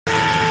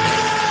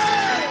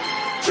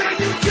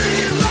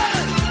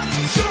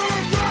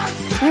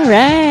All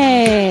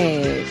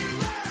right.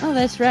 Oh,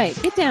 that's right.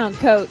 Get down,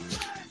 coach.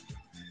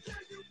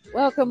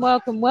 Welcome,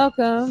 welcome,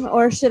 welcome.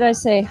 Or should I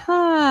say,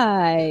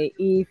 hi,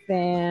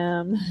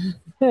 EFAM.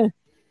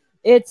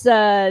 It's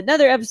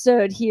another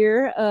episode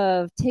here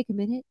of Take a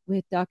Minute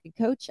with Doc and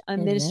Coach.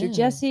 I'm Minister Hello.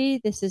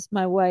 Jesse. This is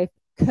my wife,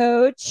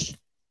 Coach.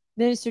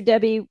 Minister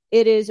Debbie,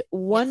 it is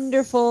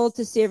wonderful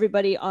to see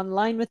everybody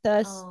online with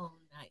us. Oh,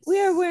 nice. We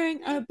are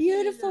wearing our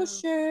beautiful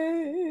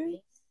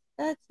shirt.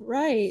 That's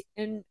right.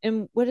 And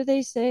what do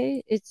they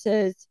say? It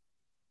says,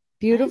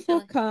 beautiful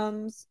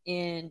comes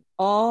in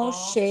all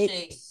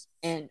shapes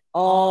and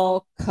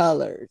all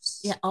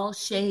colors. Yeah, all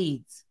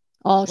shades.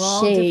 All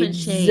different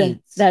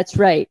shades. That's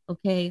right.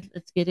 Okay,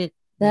 let's get it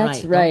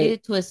That's right. right. Don't get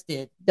it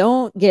twisted.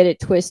 Don't get it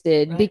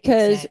twisted Right,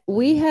 because exactly.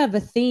 we have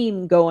a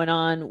theme going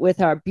on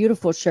with our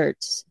beautiful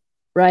shirts,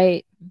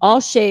 right?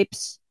 All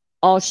shapes,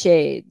 all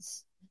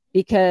shades,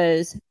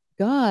 because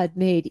God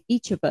made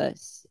each of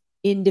us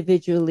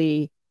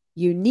individually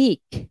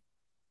unique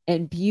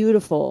and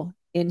beautiful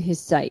in his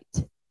sight.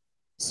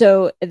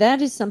 So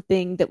that is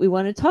something that we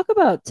want to talk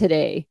about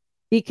today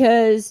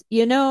because,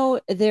 you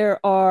know,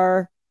 there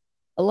are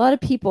a lot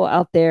of people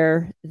out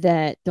there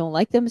that don't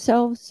like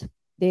themselves.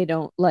 They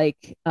don't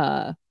like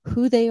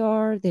who they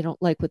are. They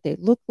don't like what they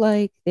look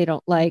like. They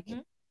don't like,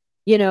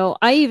 you know,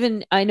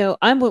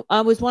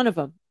 I was one of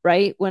them,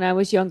 right? When I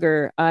was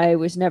younger, I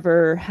was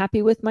never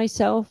happy with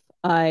myself.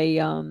 I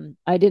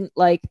didn't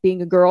like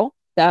being a girl.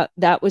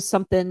 That was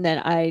something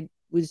that I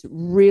was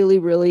really,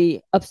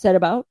 really upset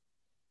about.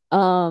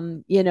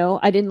 You know,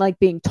 I didn't like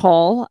being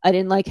tall. I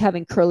didn't like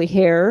having curly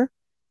hair.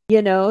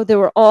 You know, there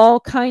were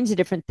all kinds of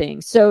different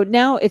things. So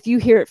now if you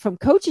hear it from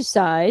Coach's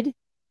side,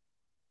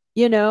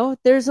 you know,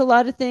 there's a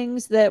lot of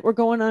things that were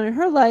going on in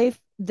her life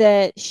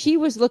that she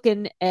was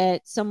looking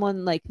at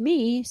someone like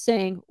me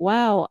saying,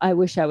 wow, I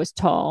wish I was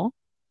tall,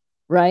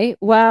 right?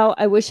 Wow,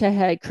 I wish I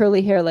had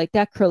curly hair like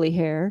that curly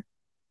hair,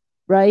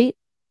 right?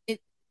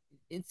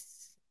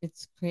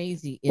 It's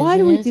crazy. Why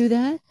do we do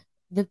that?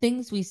 The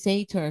things we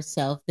say to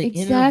ourselves, the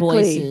inner Exactly.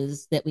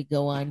 voices that we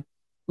go on,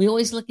 we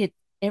always look at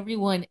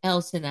everyone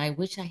else and I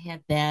wish I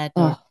had that,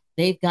 or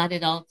they've got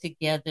it all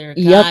together.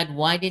 Yep. God,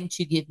 why didn't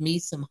you give me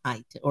some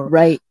height? Or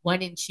Right. why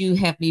didn't you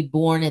have me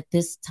born at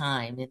this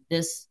time, in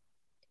this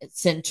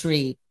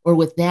century, or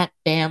with that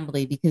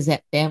family, because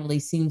that family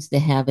seems to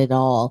have it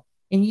all.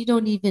 And you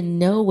don't even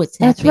know what's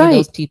That's happening in right.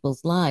 those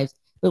people's lives.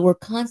 But we're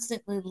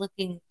constantly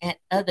looking at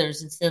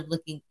others instead of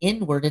looking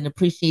inward and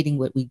appreciating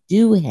what we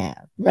do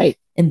have. Right.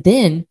 And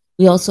then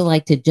we also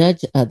like to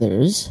judge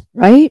others,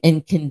 Right.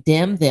 and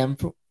condemn them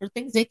for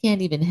things they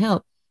can't even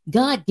help.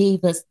 God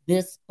gave us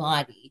this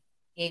body,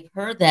 gave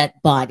her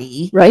that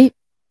body, Right.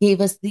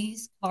 gave us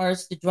these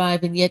cars to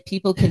drive, and yet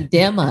people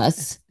condemn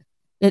us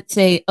that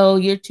say, oh,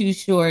 you're too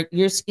short,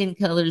 your skin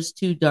color is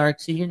too dark,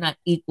 so you're not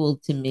equal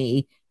to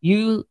me.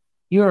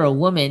 You're a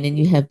woman and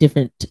you have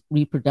different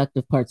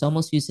reproductive parts. I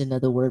almost used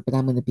another word, but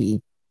I'm going to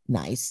be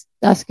nice.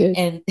 That's good.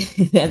 And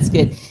that's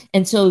good.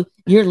 And so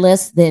you're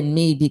less than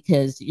me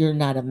because you're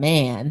not a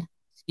man,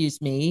 excuse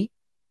me.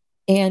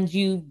 And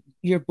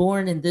you're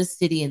born in this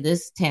city, in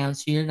this town,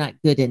 so you're not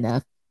good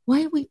enough.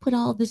 Why do we put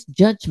all this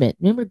judgment?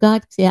 Remember,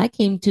 God said, I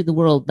came to the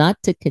world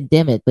not to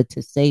condemn it, but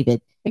to save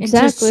it.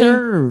 Exactly. And to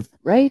serve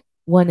Right.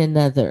 one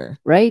another.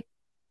 Right.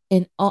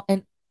 And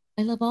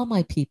I love all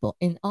my people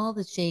in all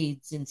the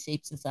shades and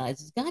shapes and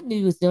sizes. God knew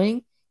he was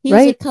doing. He's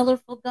a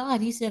colorful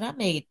God. He said, I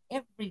made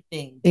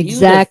everything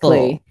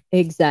beautiful.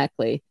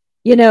 Exactly.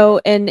 You know,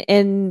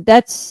 and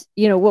that's,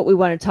 you know, what we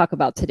want to talk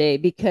about today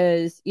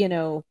because, you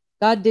know,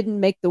 God didn't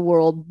make the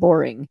world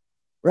boring,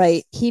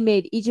 right? He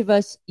made each of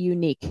us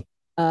unique,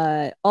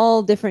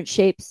 all different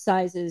shapes,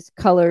 sizes,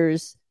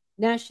 colors,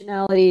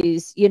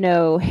 nationalities, you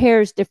know,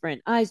 hair's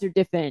different, eyes are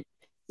different,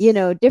 you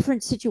know,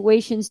 different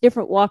situations,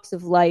 different walks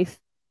of life,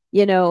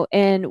 you know,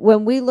 and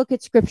when we look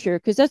at scripture,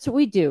 because that's what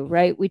we do,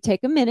 right? We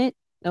take a minute,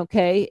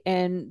 okay,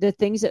 and the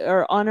things that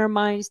are on our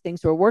minds,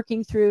 things we're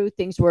working through,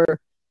 things we're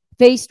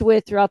faced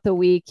with throughout the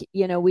week,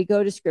 you know, we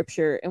go to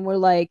scripture and we're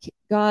like,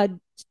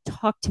 God,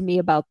 talk to me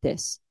about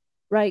this,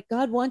 right?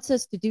 God wants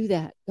us to do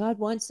that. God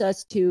wants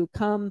us to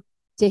come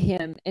to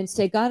him and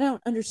say, God, I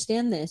don't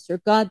understand this, or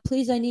God,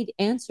 please, I need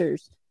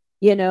answers,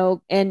 you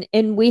know, and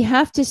we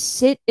have to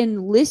sit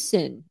and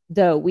listen,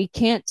 though. We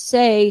can't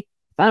say,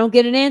 if I don't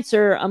get an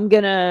answer, I'm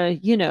gonna,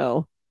 you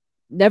know,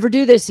 never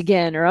do this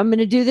again, or I'm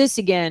gonna do this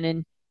again.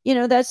 And, you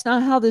know, that's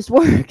not how this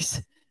works,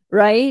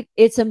 right?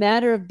 It's a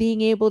matter of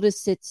being able to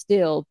sit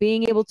still,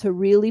 being able to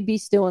really be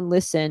still and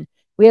listen.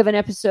 We have an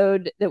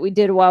episode that we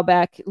did a while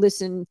back,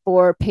 listen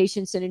for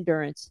patience and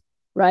endurance,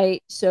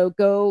 right? So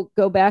go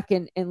back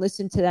and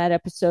listen to that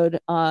episode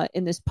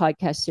in this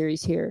podcast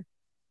series here.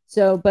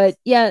 So, but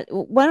yeah,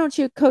 why don't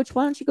you, Coach,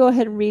 why don't you go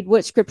ahead and read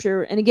what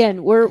scripture, and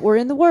again, we're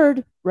in the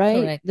Word,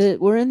 right?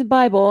 We're in the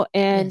Bible,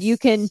 and you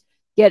can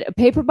get a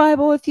paper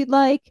Bible if you'd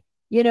like.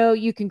 You know,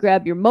 you can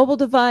grab your mobile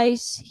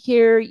device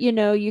here. You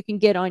know, you can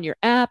get on your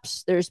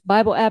apps. There's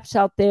Bible apps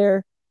out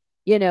there.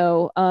 You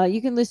know,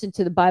 you can listen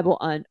to the Bible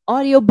on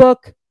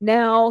audiobook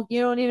now.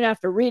 You don't even have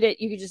to read it.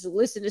 You can just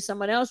listen to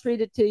someone else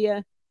read it to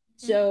you.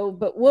 So,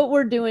 but what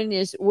we're doing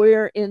is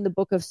we're in the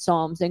book of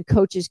Psalms, and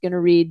Coach is going to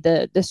read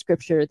the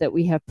scripture that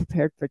we have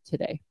prepared for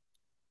today.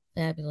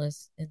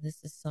 Fabulous. And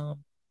this is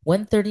Psalm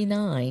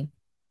 139.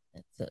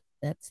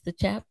 That's the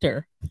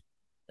chapter.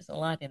 There's a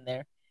lot in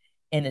there.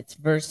 And it's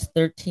verse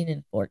 13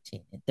 and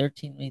 14. And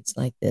 13 reads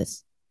like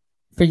this: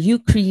 For you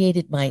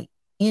created my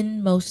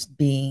inmost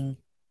being.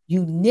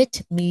 You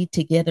knit me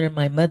together in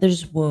my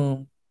mother's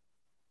womb.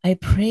 I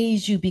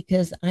praise you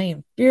because I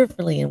am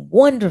fearfully and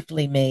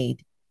wonderfully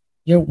made.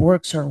 Your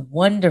works are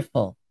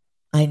wonderful.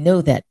 I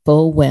know that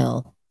full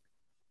well.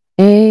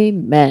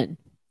 Amen.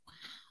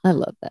 I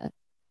love that.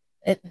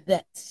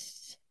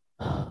 That's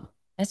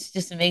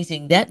just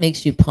amazing. That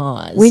makes you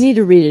pause. We need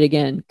to read it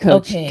again,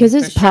 Coach, because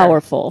it's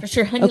powerful. For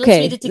sure. Honey, let's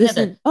read it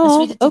together. Listen. Oh, let's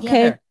read it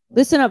together. Okay.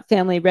 Listen up,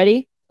 family.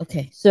 Ready?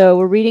 Okay. So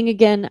we're reading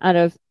again out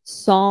of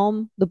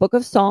the book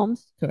of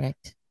Psalms.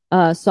 Correct.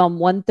 Psalm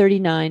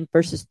 139,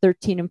 verses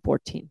 13 and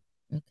 14.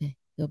 Okay.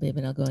 Go, babe,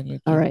 and I'll go on your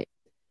cue. All right.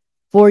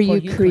 For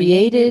you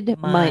created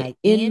my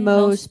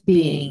inmost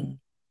being.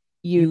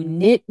 You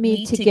knit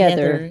me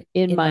together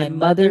in my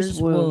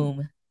mother's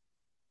womb.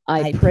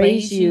 I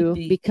praise you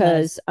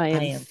because I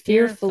am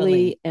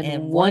fearfully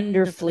and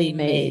wonderfully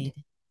made.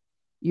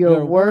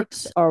 Your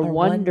works are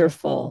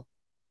wonderful.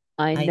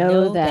 I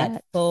know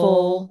that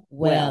full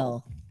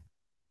well.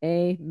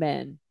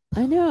 Amen.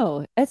 I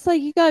know. It's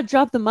like you got to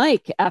drop the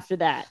mic after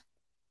that,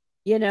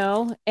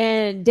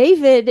 and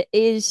David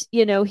is,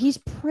 he's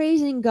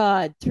praising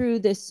God through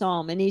this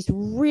psalm, and he's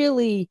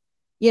really,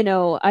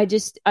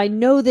 I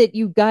know that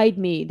you guide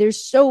me.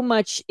 There's so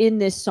much in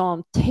this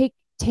psalm.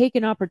 Take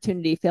an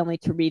opportunity, family,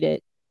 to read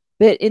it.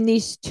 But in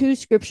these two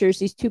scriptures,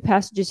 these two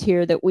passages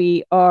here that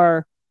we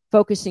are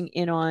focusing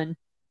in on,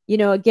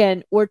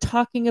 again, we're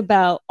talking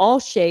about all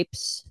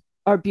shapes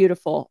are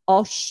beautiful.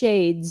 All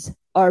shades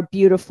are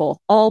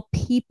beautiful. All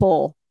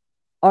people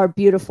are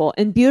beautiful.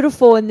 And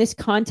beautiful in this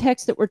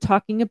context that we're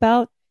talking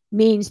about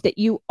means that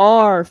you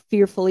are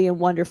fearfully and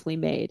wonderfully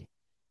made,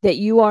 that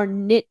you are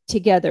knit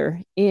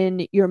together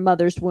in your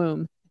mother's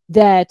womb,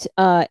 that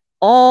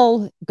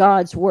all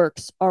God's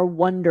works are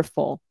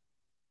wonderful.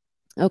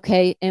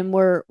 Okay. And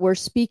we're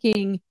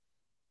speaking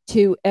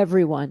to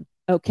everyone.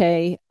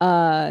 Okay.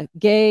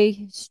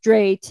 Gay,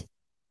 straight,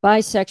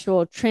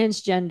 bisexual,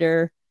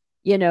 transgender,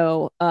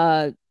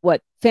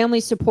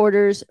 family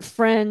supporters,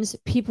 friends,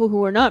 people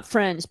who are not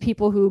friends,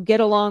 people who get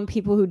along,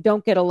 people who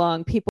don't get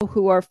along, people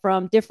who are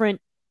from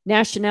different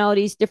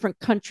nationalities, different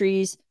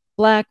countries,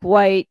 black,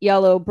 white,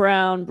 yellow,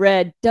 brown,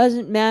 red,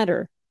 doesn't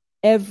matter.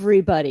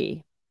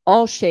 Everybody,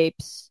 all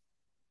shapes,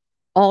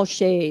 all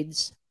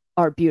shades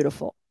are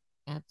beautiful.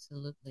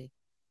 Absolutely.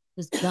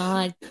 Because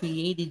God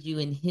created you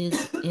in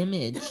his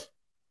image,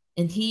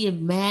 and he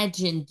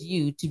imagined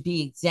you to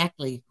be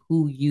exactly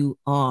who you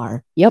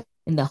are. Yep.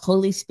 And the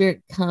Holy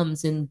Spirit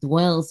comes and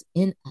dwells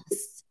in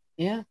us.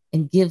 Yeah.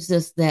 And gives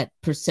us that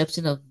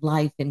perception of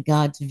life and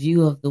God's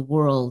view of the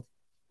world.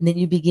 And then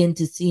you begin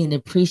to see and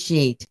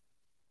appreciate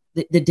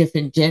the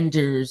different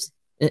genders,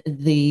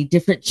 the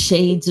different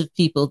shades of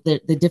people,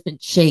 the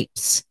different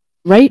shapes.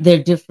 Right.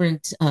 Their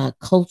different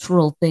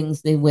cultural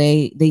things, the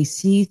way they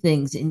see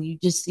things, and you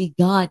just see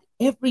God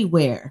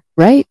everywhere.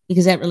 Right.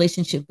 Because that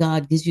relationship,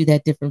 God gives you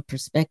that different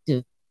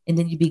perspective. And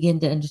then you begin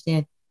to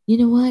understand, you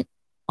know what?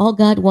 All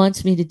God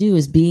wants me to do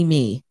is be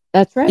me.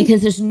 That's right.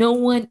 Because there's no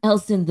one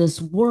else in this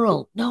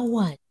world. No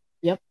one.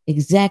 Yep.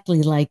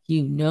 Exactly like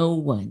you. No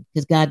one.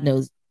 Because God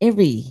knows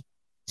every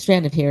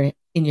strand of hair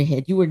in your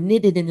head. You were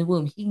knitted in the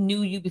womb. He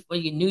knew you before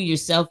you knew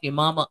yourself, your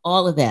mama,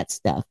 all of that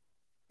stuff.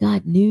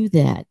 God knew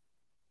that.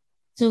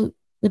 So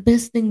the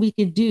best thing we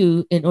can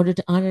do in order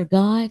to honor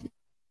God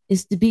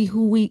is to be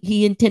who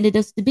he intended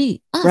us to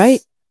be. Us.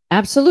 Right.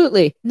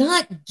 Absolutely.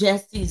 Not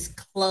Jesse's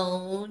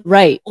clone.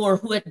 Right. Or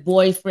what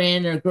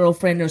boyfriend or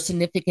girlfriend or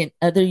significant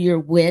other you're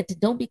with.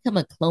 Don't become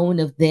a clone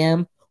of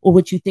them or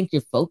what you think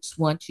your folks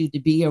want you to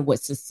be or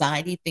what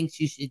society thinks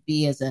you should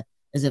be as a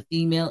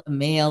female, a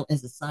male,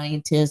 as a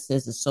scientist,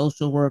 as a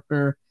social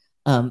worker,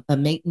 a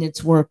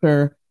maintenance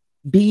worker.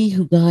 Be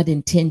who God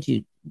intends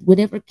you.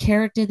 Whatever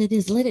character that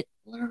is, let it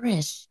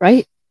flourish.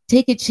 Right.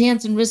 Take a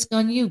chance and risk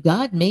on you.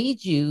 God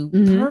made you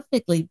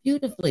perfectly,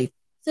 beautifully. It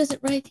says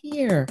it right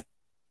here.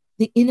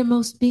 The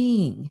innermost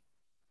being.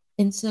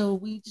 And so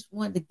we just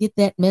wanted to get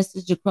that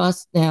message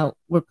across. Now,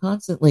 we're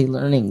constantly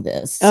learning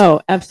this.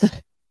 Oh,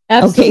 absolutely.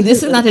 Okay,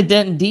 this is not a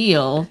done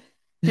deal.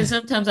 Because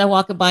sometimes I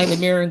walk by in the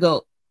mirror and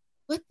go,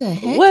 what the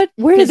heck?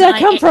 Where did that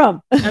come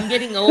from? I'm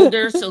getting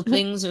older, so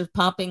things are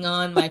popping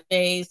on my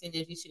face. And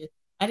if you should,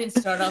 I didn't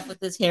start off with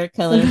this hair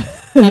color,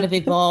 kind of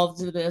evolved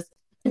to this.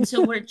 And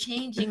so we're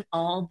changing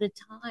all the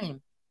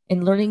time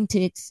and learning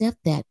to accept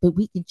that. But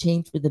we can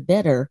change for the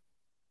better,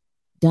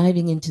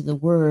 diving into the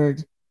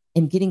word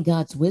and getting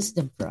God's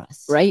wisdom for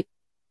us. Right.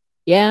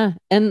 Yeah.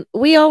 And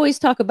we always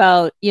talk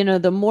about,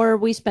 the more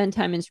we spend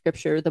time in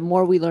scripture, the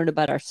more we learn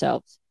about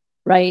ourselves.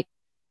 Right.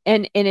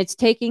 And it's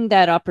taking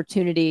that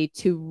opportunity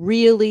to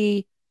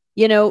really,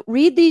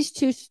 read these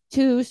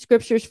two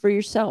scriptures for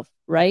yourself.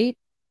 Right.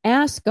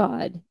 Ask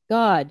God,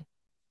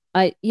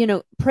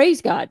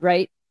 praise God,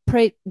 right?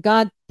 pray,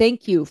 God,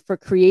 thank you for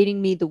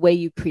creating me the way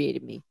you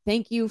created me.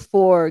 Thank you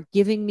for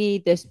giving me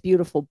this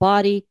beautiful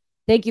body.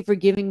 Thank you for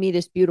giving me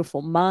this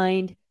beautiful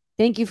mind.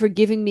 Thank you for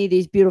giving me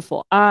these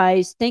beautiful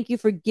eyes. Thank you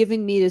for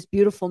giving me this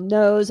beautiful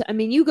nose. I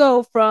mean, you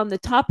go from the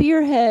top of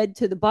your head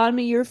to the bottom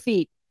of your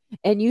feet,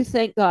 and you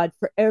thank God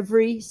for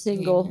every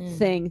single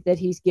thing that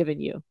he's given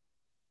you.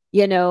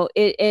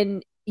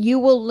 And you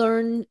will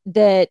learn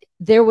that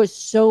there was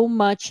so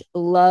much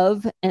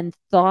love and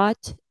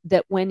thought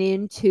that went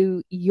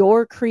into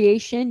your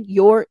creation,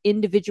 your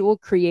individual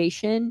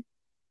creation,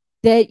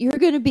 that you're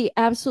going to be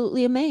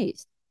absolutely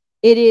amazed.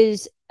 It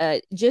is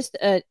just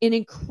an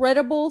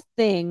incredible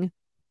thing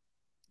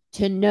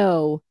to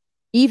know,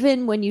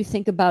 even when you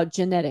think about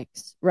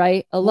genetics,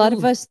 right? A lot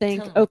of us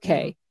think,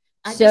 okay,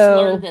 I just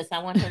learned this.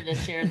 I want her to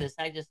share this.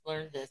 I just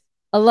learned this.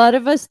 A lot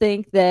of us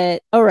think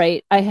that, all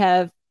right, I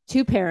have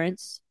two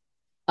parents.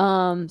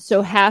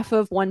 So half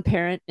of one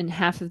parent and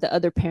half of the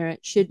other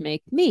parent should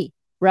make me,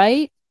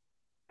 right?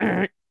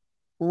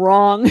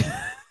 Wrong.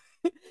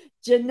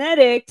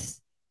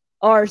 Genetics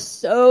are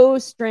so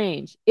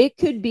strange. It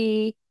could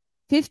be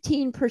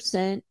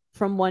 15%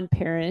 from one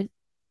parent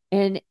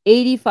and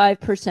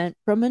 85%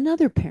 from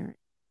another parent.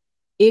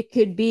 It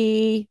could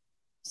be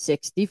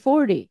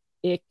 60-40.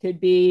 It could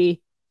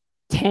be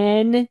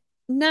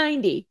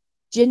 10-90.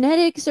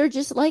 Genetics are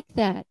just like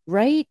that,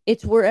 right?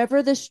 It's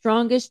wherever the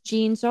strongest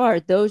genes are.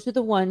 Those are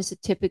the ones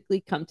that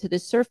typically come to the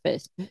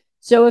surface.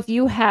 So if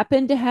you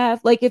happen to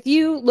have, like, if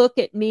you look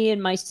at me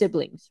and my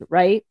siblings,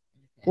 right?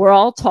 We're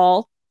all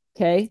tall.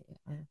 Okay.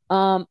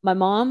 My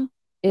mom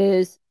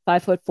is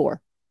 5'4".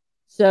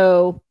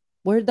 So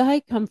where did the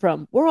height come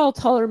from? We're all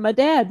taller than my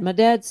dad. My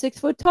dad's 6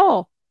 foot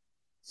tall.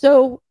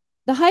 So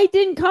the height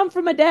didn't come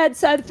from my dad's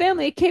side of the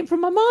family. It came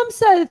from my mom's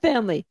side of the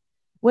family.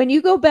 When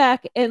you go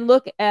back and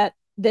look at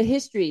the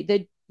history,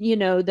 the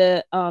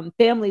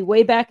family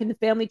way back in the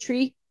family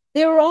tree,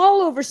 they were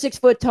all over 6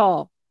 foot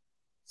tall.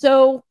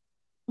 So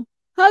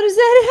how does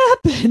that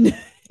happen?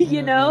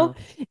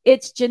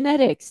 It's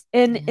genetics.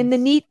 And the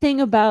neat thing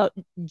about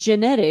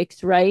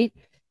genetics, right,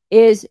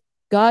 is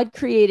God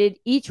created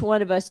each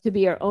one of us to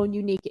be our own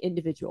unique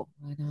individual.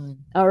 Right on.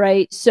 All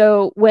right.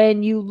 So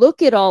when you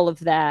look at all of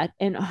that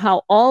and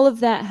how all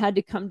of that had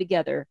to come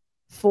together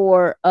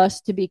for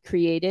us to be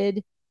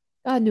created,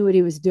 God knew what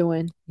he was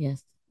doing.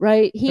 Yes.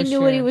 Right? He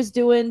knew what he was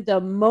doing the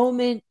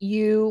moment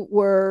you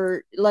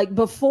were, like,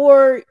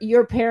 before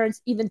your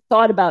parents even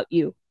thought about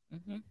you.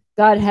 Mm-hmm.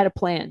 God had a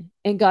plan,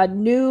 and God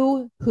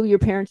knew who your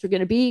parents were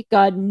going to be.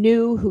 God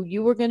knew who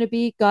you were going to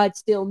be. God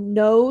still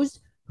knows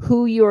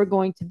who you are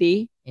going to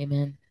be.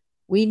 Amen.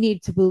 We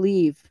need to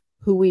believe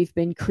who we've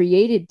been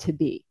created to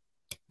be.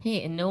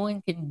 Hey, and no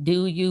one can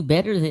do you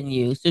better than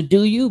you. So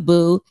do you,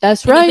 boo.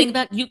 That's right. Think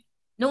about you.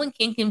 No one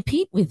can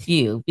compete with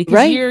you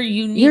because you're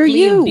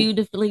uniquely and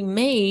beautifully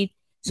made.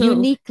 So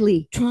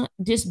uniquely,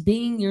 just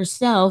being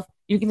yourself,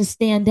 you're going to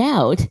stand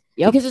out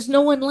because there's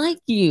no one like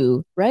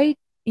you. Right.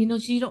 So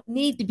you don't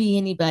need to be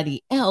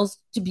anybody else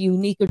to be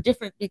unique or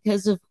different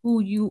because of who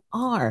you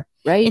are.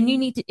 Right. And you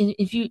need to,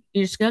 if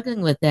you're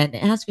struggling with that,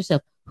 and ask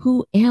yourself,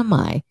 who am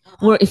I?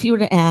 Or if you were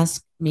to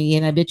ask me,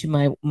 and I bet you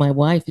my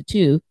wife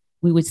too,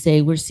 we would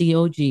say we're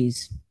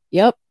COGs.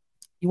 Yep.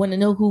 You want to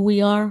know who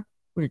we are?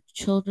 We're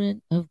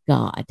children of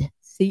God.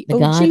 COG. The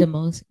God of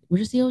most.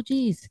 We're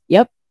COGs.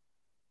 Yep.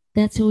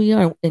 That's who we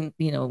are. And,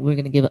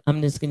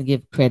 I'm just going to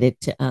give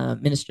credit to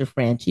Minister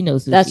Fran. She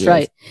knows who That's she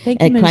right. is.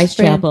 Thank At you, Christ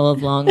Fran. Chapel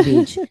of Long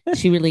Beach.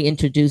 She really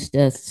introduced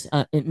us.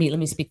 Let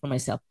me speak for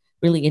myself.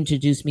 Really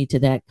introduced me to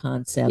that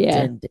concept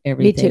and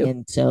everything. Me too.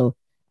 And so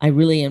I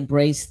really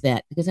embraced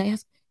that because I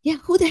asked,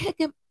 who the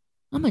heck am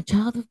I? I'm a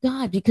child of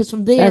God. Because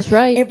from there, that's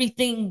right.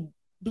 Everything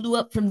blew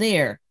up from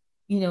there.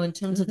 In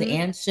terms of the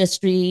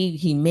ancestry,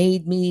 he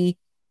made me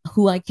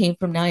who I came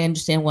from. Now I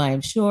understand why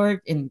I'm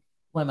short and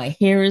why my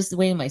hair is the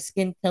way, my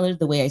skin color,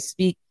 the way I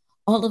speak,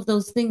 all of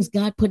those things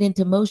God put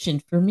into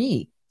motion for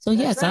me. So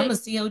yes, right. I'm a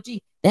COG.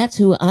 That's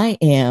who I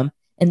am.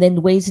 And then the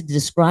ways to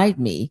describe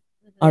me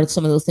are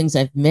some of those things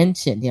I've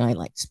mentioned. I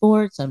like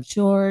sports, I'm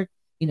short,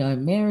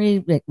 I'm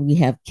married, we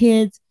have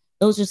kids.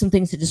 Those are some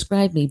things to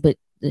describe me. But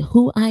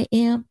who I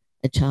am,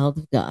 a child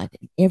of God.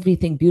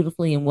 Everything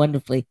beautifully and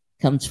wonderfully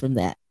comes from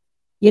that.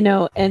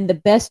 And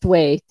the best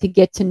way to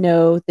get to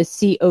know the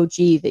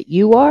COG that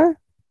you are,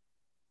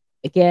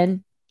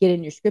 again, get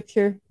in your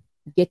scripture,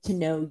 get to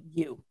know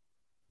you,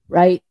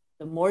 right?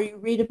 The more you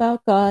read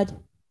about God,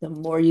 the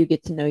more you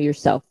get to know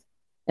yourself.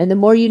 And the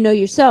more you know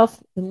yourself,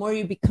 the more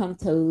you become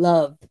to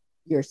love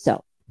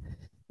yourself.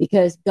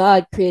 Because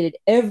God created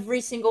every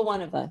single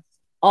one of us,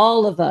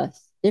 all of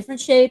us, different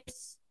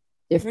shapes,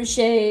 different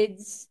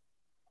shades,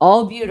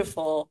 all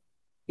beautiful,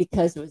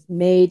 because it was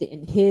made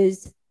in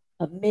his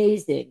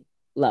amazing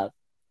love.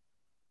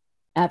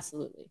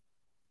 Absolutely.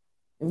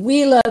 And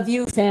we love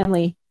you,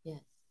 family.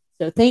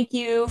 So thank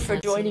you for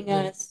joining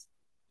us.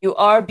 You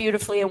are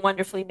beautifully and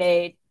wonderfully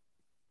made.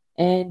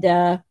 And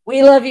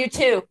we love you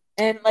too.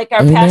 And like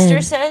our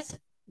pastor says,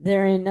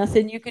 there ain't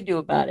nothing you can do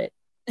about it.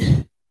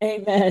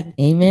 Amen.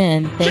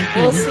 Amen. Thank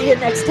you. We'll see you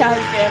next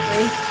time,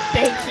 family.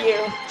 Thank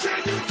you.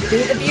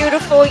 Be the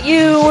beautiful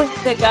you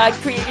that God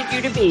created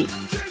you to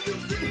be.